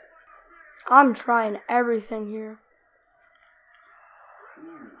last minute. I'm trying everything here.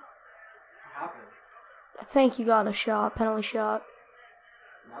 Ooh. What happened? I think you got a shot, penalty shot.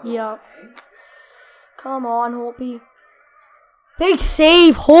 Yep. Come on, Holtby. Big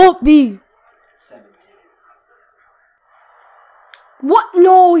save, Holtby. 17. What?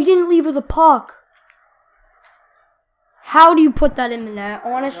 No, he didn't leave with a puck. How do you put that in the net,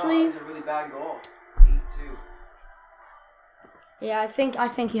 honestly? It's a really bad goal. 8-2. Yeah, I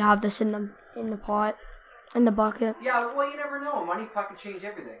think you have this in the pot, in the bucket. Yeah, well, you never know. A money puck can change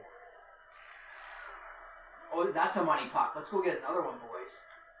everything. Oh, that's a money puck. Let's go get another one, boys.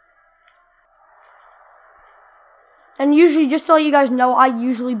 And usually, just to let you guys know, I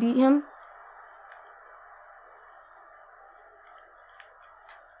usually beat him.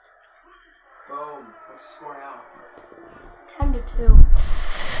 Boom. What's the score now? 10-2.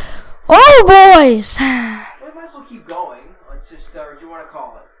 Oh, boys! We might as well keep going. Let's just, or do you want to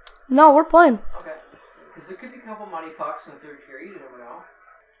call it? No, we're playing. Okay. Because there could be a couple money pucks in the third period. You never know.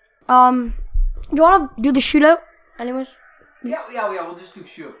 Do you want to do the shootout? Anyways? Yeah. We'll just do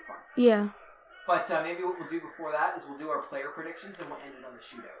shootout for fun. Yeah. But maybe what we'll do before that is we'll do our player predictions and we'll end it on the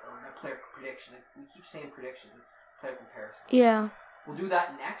shootout. Or not player prediction. We keep saying predictions. It's player comparison. Yeah. We'll do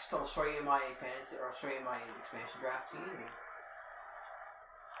that next. I'll show you my fantasy, or I'll show you my expansion draft team.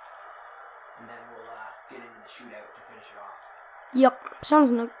 And then we'll get into the shootout to finish it off. Yep.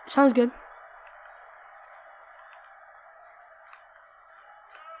 Sounds good.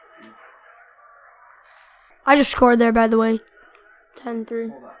 I just scored there, by the way. 10-3.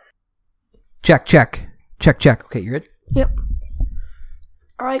 Hold up. Check. Okay, you're good? Yep.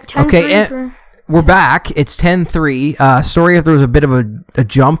 Alright, 10-3 for... We're back. It's 10-3. Sorry if there was a bit of a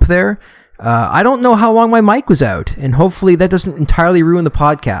jump there. I don't know how long my mic was out, and hopefully that doesn't entirely ruin the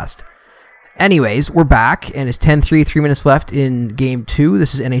podcast. Anyways, we're back, and it's 10-3, 3 minutes left in Game 2.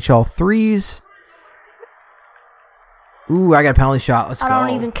 This is NHL 3s. Ooh, I got a penalty shot. Let's go. I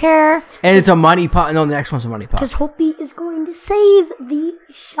don't even care. And it's a money puck. No, the next one's a money puck. Because Hopi is going to save the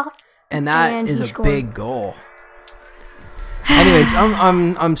shot. And that is a big goal. Anyways,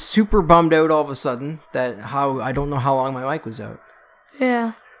 I'm super bummed out all of a sudden that I don't know how long my mic was out.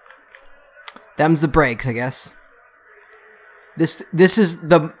 Yeah. Them's the breaks, I guess. This is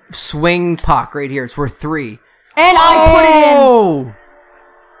the swing puck right here. It's worth 3. And I put it in. Oh!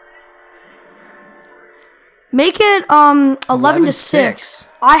 Make it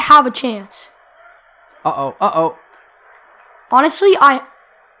 11-6. I have a chance. Uh-oh. Honestly, I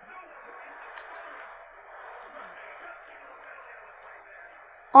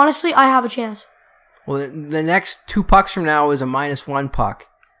have a chance. Well, the next 2 pucks from now is a -1 puck.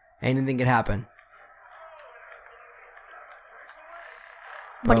 Anything can happen.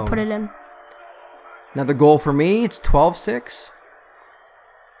 But he put it in. Another goal for me. It's 12-6.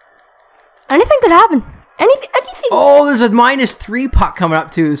 Anything could happen. Anything. Oh, there's a -3 puck coming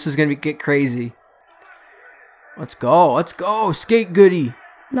up too. This is gonna get crazy. Let's go. Skate goody.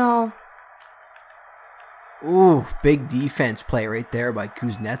 No. Ooh, big defense play right there by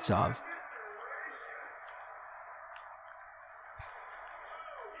Kuznetsov.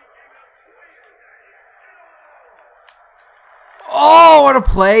 Oh, what a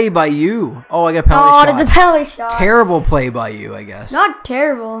play by you. Oh, I got a penalty shot. Oh, it's a penalty shot. Terrible play by you, I guess. Not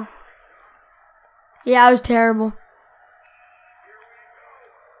terrible. Yeah, it was terrible.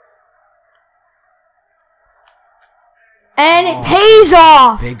 And it pays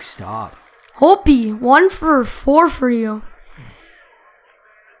off. Big stop. Hopi, 1 for 4 for you.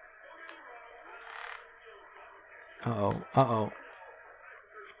 Uh-oh.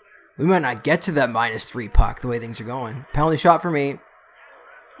 We might not get to that -3 puck the way things are going. Penalty shot for me.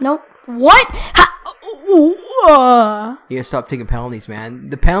 Nope. What? You gotta stop taking penalties, man.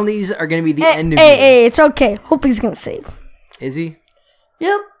 The penalties are gonna be the end of it. Hey, it's okay. Hopi's gonna save. Is he?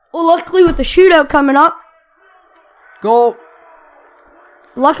 Yep. Well, luckily with the shootout coming up. Goal.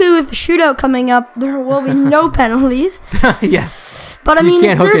 Luckily with the shootout coming up, there will be no penalties. Yes. But I mean,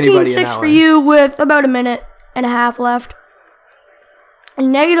 13-6 for you with about a minute and a half left. A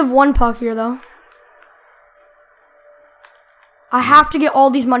 -1 puck here, though. I have to get all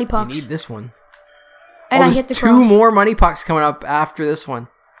these money pucks. You need this one. And I hit the cross. 2 more money pucks coming up after this one.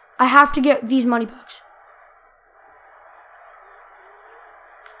 I have to get these money pucks.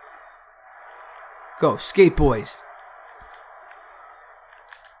 Go, skate boys.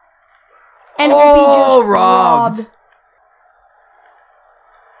 And Hopi just robbed.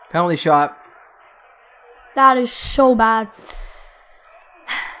 Penalty shot. That is so bad.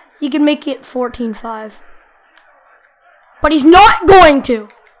 He can make it 14-5. But he's not going to.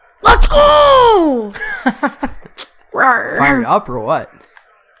 Let's go! Fired up or what?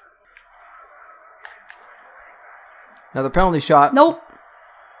 Another penalty shot. Nope.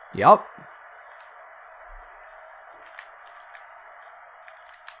 Yup.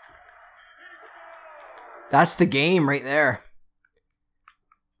 That's the game right there.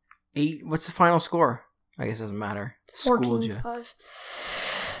 8. What's the final score? I guess it doesn't matter. Schooled you.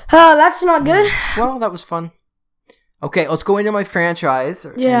 14-5. That's not good. Well, that was fun. Okay, let's go into my franchise.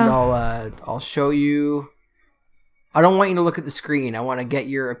 Yeah. And I'll show you. I don't want you to look at the screen. I want to get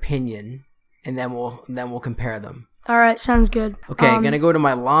your opinion, and then we'll compare them. All right, sounds good. Okay, I'm gonna go to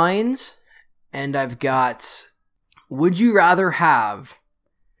my lines, and I've got. Would you rather have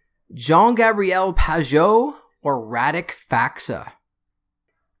Jean-Gabriel Pajot or Radek Faksa?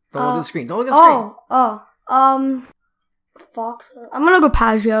 Don't look at the screen. Don't look at the screen. Faksa. I'm gonna go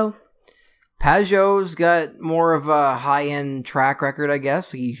Pajot. Pajot's got more of a high-end track record, I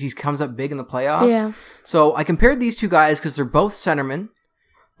guess. He comes up big in the playoffs. Yeah. So I compared these two guys because they're both centermen.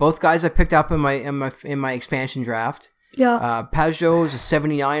 Both guys I picked up in my expansion draft. Yeah. Pajot is a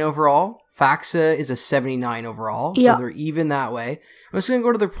 79 overall. Faksa is a 79 overall. So they're even that way. I'm just gonna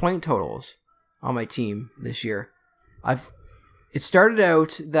go to their point totals on my team this year. It started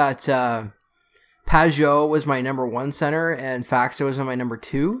out that Pajot was my number 1 center and Faksa was my number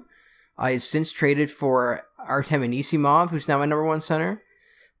 2. I since traded for Artem Anisimov, who's now my number 1 center.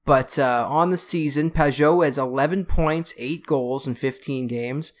 But on the season, Pajot has 11 points, 8 goals in 15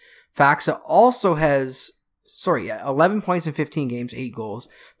 games. Faksa also has 11 points in 15 games, 8 goals.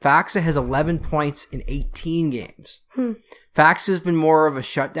 Faksa has 11 points in 18 games. Faksa's been more of a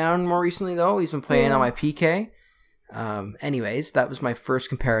shutdown more recently, though. He's been playing on my PK. Anyways, that was my first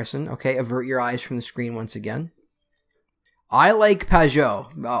comparison. Okay, avert your eyes from the screen once again. I like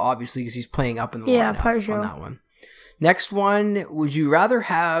Pajot, obviously, because he's playing up in the lineup Pajot. on that one. Next one, would you rather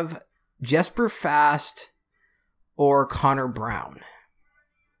have Jesper Fast or Connor Brown?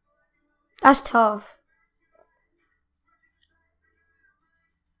 That's tough.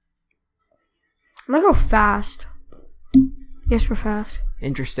 I'm gonna go fast. Yes, we're fast.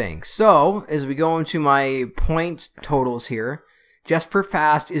 Interesting. So, as we go into my point totals here, Jesper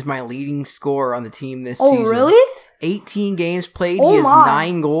Fast is my leading scorer on the team this season. Oh, really? 18 games played. Oh, he has my.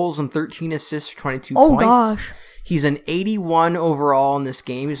 9 goals and 13 assists for 22 Oh, points. gosh. He's an 81 overall in this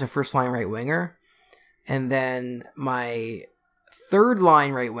game. He's a first-line right winger. And then my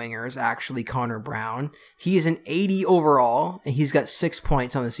third-line right winger is actually Connor Brown. He is an 80 overall, and he's got 6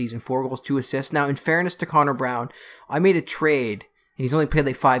 points on the season, 4 goals, 2 assists. Now, in fairness to Connor Brown, I made a trade, and he's only played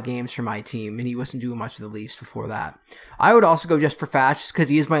like 5 games for my team, and he wasn't doing much for the Leafs before that. I would also go just for Fast, just because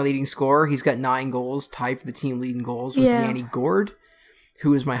he is my leading scorer. He's got 9 goals, tied for the team leading goals with Yanni Gourde,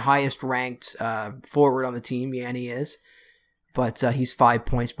 who is my highest ranked forward on the team. Yanni is. But he's 5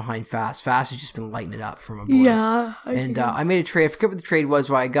 points behind Fast. Fast has just been lighting it up for my boys. Yeah. I made a trade. I forget what the trade was,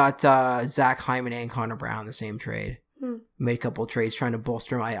 but I got Zach Hyman and Connor Brown the same trade. Made a couple of trades trying to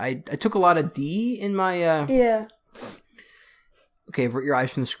bolster him. I took a lot of D in my... Yeah. Okay, avert your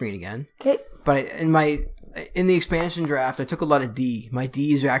eyes from the screen again. Okay. But in the expansion draft, I took a lot of D. My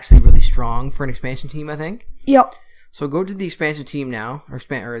D is actually really strong for an expansion team, I think. Yep. So go to the expansion team now, or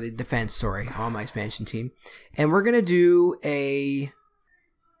the defense, on my expansion team. And we're going to do a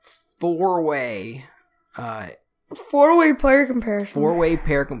four-way player comparison. Four-way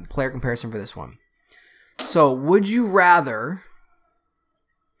player comparison for this one. So would you rather,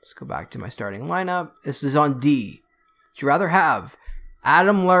 let's go back to my starting lineup. This is on D. Would you rather have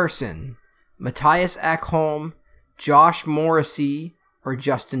Adam Larsson, Matthias Ekholm, Josh Morrissey, or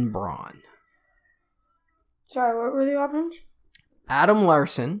Justin Braun? Sorry, what were the options? Adam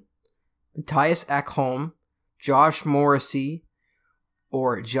Larsson, Matthias Ekholm, Josh Morrissey,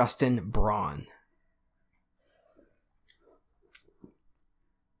 or Justin Braun?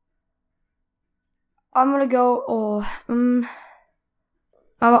 I'm gonna go.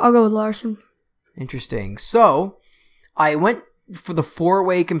 I'll go with Larson. Interesting. So I went for the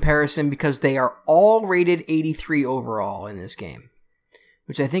four-way comparison because they are all rated 83 overall in this game,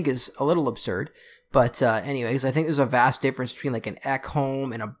 which I think is a little absurd. But anyways, I think there's a vast difference between like an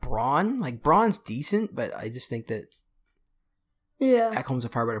Ekholm and a Braun. Like Braun's decent, but I just think that Ekholm's a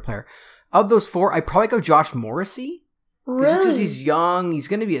far better player. Of those 4, I'd probably go Josh Morrissey. Really? Because he's young, he's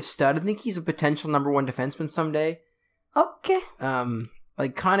going to be a stud. I think he's a potential number 1 defenseman someday. Okay.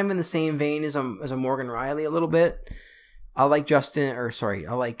 Like kind of in the same vein as a Morgan Riley a little bit. I like how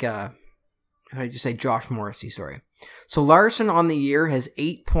did you say Josh Morrissey, sorry. So Larson on the year has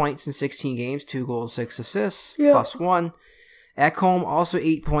 8 points in 16 games, 2 goals, 6 assists, plus 1. Ekholm also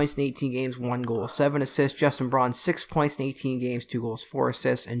 8 points in 18 games, 1 goal, 7 assists. Justin Braun 6 points in 18 games, 2 goals, 4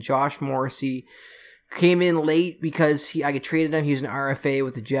 assists. And Josh Morrissey came in late because I traded him. He was an RFA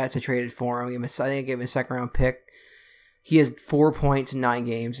with the Jets. I traded for him. I think I gave him a second round pick. He has 4 points in 9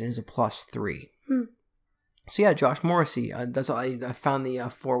 games and is a plus 3. So yeah, Josh Morrissey. I found the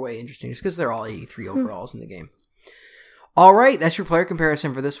 4-way interesting just because they're all 83 overalls in the game. All right, that's your player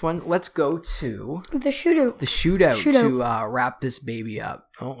comparison for this one. Let's go to the shootout. The shootout. To wrap this baby up.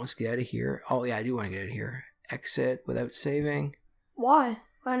 Oh, let's get out of here. Oh yeah, I do want to get out of here. Exit without saving. Why?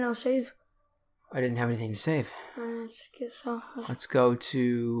 Why no save? I didn't have anything to save. Let's go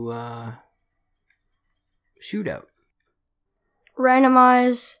to shootout.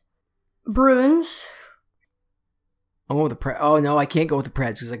 Randomize Bruins. I'll go with the Oh no, I can't go with the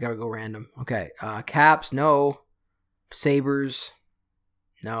Preds because I gotta go random. Okay, Caps, no. Sabres,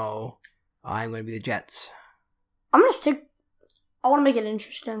 no. I'm gonna be the Jets. I'm gonna stick. I want to make it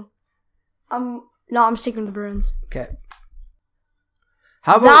interesting. I'm sticking with the Bruins. Okay.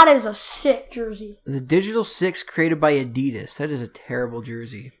 How about that is a sick jersey. The Digital 6 created by Adidas. That is a terrible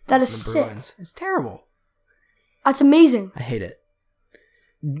jersey. That is sick. Bruins. It's terrible. That's amazing. I hate it.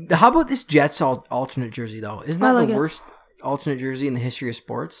 How about this Jets alternate jersey, though? Isn't that the worst alternate jersey in the history of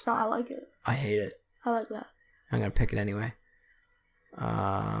sports? No, I like it. I hate it. I like that. I'm going to pick it anyway.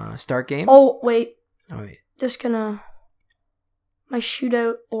 Start game? Oh, wait. My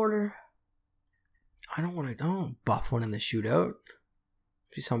shootout order. I don't want to buff one in the shootout.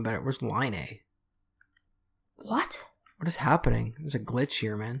 Be something better. Where's line A? What? What is happening? There's a glitch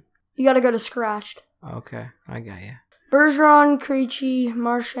here, man. You gotta go to scratched. Okay, I got you. Bergeron, Krejci,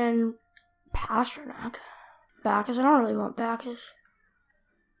 Marchand, Pasternak. Backus. I don't really want Backus.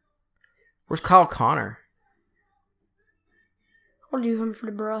 Where's Kyle Connor? I'll do him for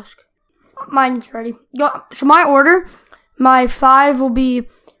the Brusque. Mine's ready. So my order, my 5 will be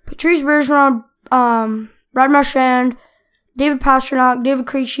Patrice Bergeron, Brad Marchand, David Pasternak, David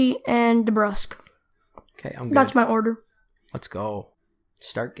Krejci, and DeBrusque. Okay, I'm good. That's my order. Let's go.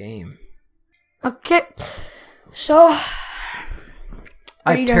 Start game. Okay. So,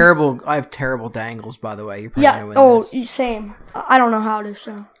 I have terrible dangles, by the way. You're probably Yeah. gonna win Oh, this. same. I don't know how to.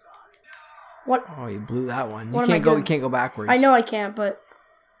 So. What? Oh, you blew that one. What You am I can't go. You doing? can't go backwards. I know I can't, but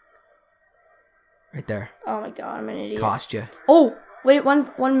Right there. oh my god, I'm an idiot. Cost you. Oh, wait,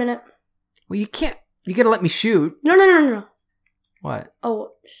 1 minute. Well, you can't. You gotta let me shoot. No. What?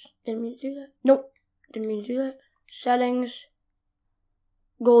 Oh, didn't mean to do that. Nope, didn't mean to do that. Settings.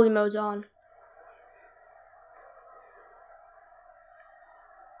 Goalie mode's on.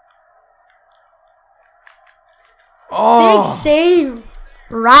 Oh! Big save,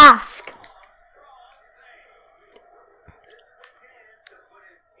 Rask.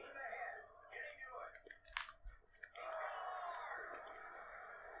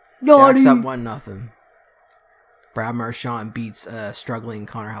 Jack's up 1-0. Brad Marchand beats struggling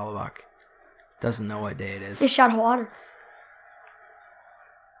Connor Hellebuck. Doesn't know what day it is. Fish out of water.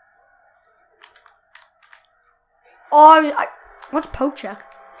 Oh, what's poke check?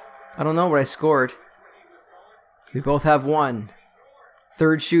 I don't know what I scored. We both have one.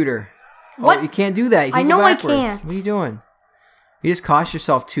 Third shooter. What? Oh, you can't do that. You can't I know go I backwards. can't. What are you doing? You just cost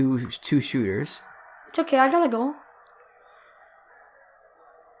yourself two shooters. It's okay, I gotta go.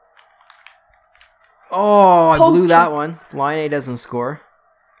 Oh, I Poke blew that check. one. Line A doesn't score.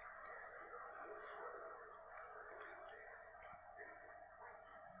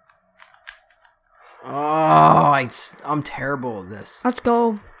 Oh, I'm terrible at this. Let's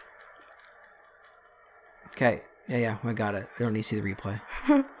go. Okay. Yeah, I got it. I don't need to see the replay.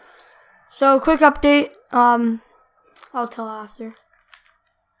 So, quick update. I'll tell after.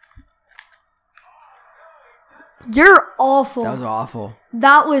 You're awful. That was awful.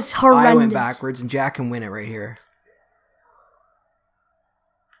 That was horrendous. I went backwards, and Jack can win it right here.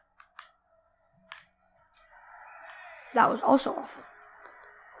 That was also awful.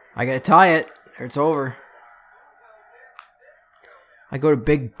 I gotta tie it, or it's over. I go to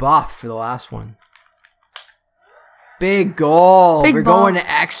Big Buff for the last one. Big goal. Big We're Buff. going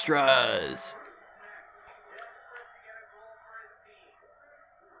to extras.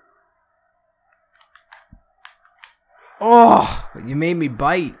 Oh, you made me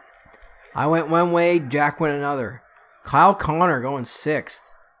bite. I went one way, Jack went another. Kyle Connor going 6th.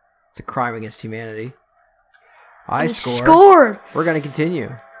 It's a crime against humanity. I He scored. scored. We're going to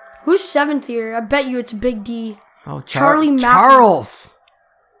continue. Who's 7th here? I bet you it's Big D. Oh, Charlie Mack- Charles.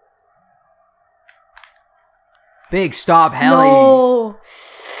 Big stop, Helly. No.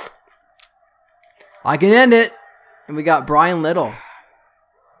 I can end it. And we got Brian Little.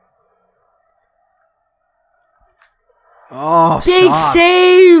 Oh, Big stop.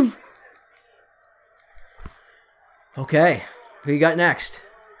 save. Okay. Who you got next?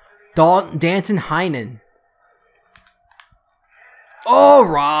 Danton Heinen. Oh,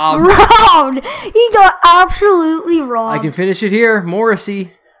 Rob. Robbed. He got absolutely robbed. I can finish it here.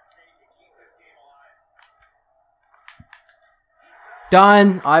 Morrissey.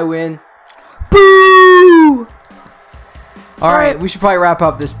 Done. I win. Boo. All right. We should probably wrap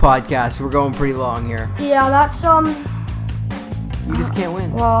up this podcast. We're going pretty long here. Yeah, that's You just can't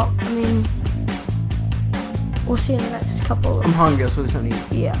win. Well, I mean, we'll see in the next couple I'm of. hungry. So something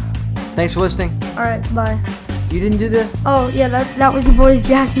to eat. Yeah. Thanks for listening. All right. Bye. You didn't do the... Oh yeah, that was your boys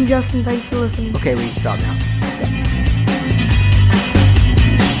Jack and Justin. Thanks for listening. Okay, we can stop now.